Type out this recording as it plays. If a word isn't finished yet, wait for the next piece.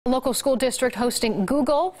A local school district hosting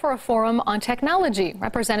Google for a forum on technology.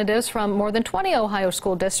 Representatives from more than 20 Ohio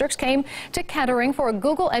school districts came to Kettering for a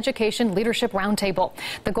Google Education Leadership Roundtable.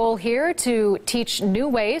 The goal here to teach new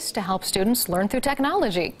ways to help students learn through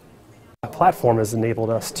technology. That platform has enabled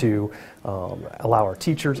us to allow our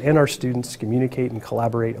teachers and our students to communicate and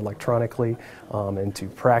collaborate electronically and to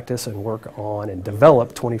practice and work on and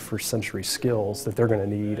develop 21st century skills that they're going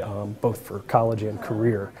to need both for college and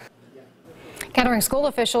career. Kettering school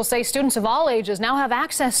officials say students of all ages now have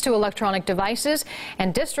access to electronic devices,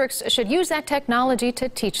 and districts should use that technology to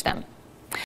teach them.